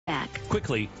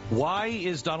Quickly, why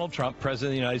is Donald Trump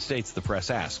president of the United States, the press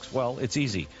asks? Well, it's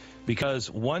easy.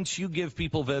 Because once you give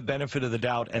people the benefit of the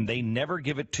doubt and they never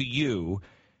give it to you,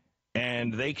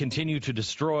 and they continue to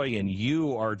destroy and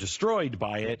you are destroyed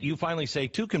by it, you finally say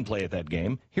two can play at that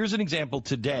game. Here's an example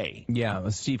today. Yeah,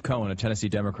 Steve Cohen, a Tennessee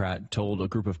Democrat, told a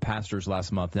group of pastors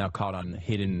last month, now caught on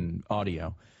hidden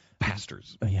audio.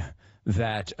 Pastors. Yeah.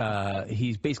 That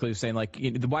he's basically saying, like,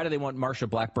 why do they want Marsha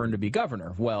Blackburn to be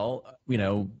governor? Well,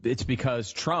 it's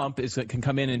because Trump can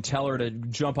come in and tell her to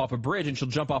jump off a bridge, and she'll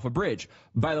jump off a bridge.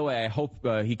 By the way, I hope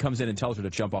he comes in and tells her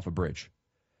to jump off a bridge.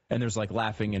 And there's, like,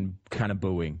 laughing and kind of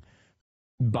booing.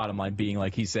 Bottom line being,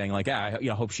 like, he's saying, like, I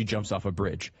hope she jumps off a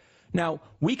bridge. Now,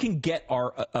 we can get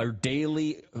our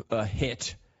daily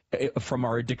hit from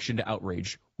our addiction to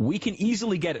outrage. We can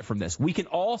easily get it from this. We can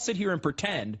all sit here and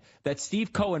pretend that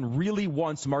Steve Cohen really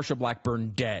wants Marsha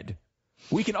Blackburn dead.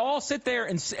 We can all sit there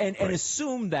and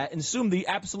assume the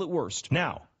absolute worst.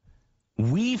 Now,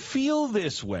 we feel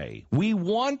this way. We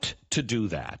want to do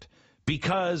that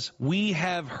because we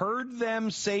have heard them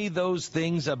say those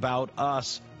things about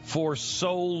us for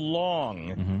so long.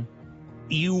 Mm-hmm.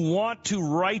 You want to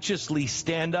righteously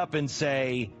stand up and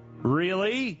say,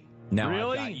 really? Now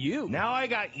really? I got you. Now I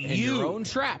got you. In your own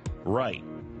trap. Right.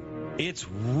 It's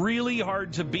really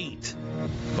hard to beat,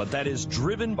 but that is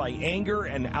driven by anger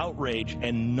and outrage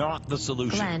and not the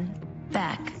solution. Glen,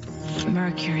 Beck,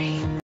 Mercury.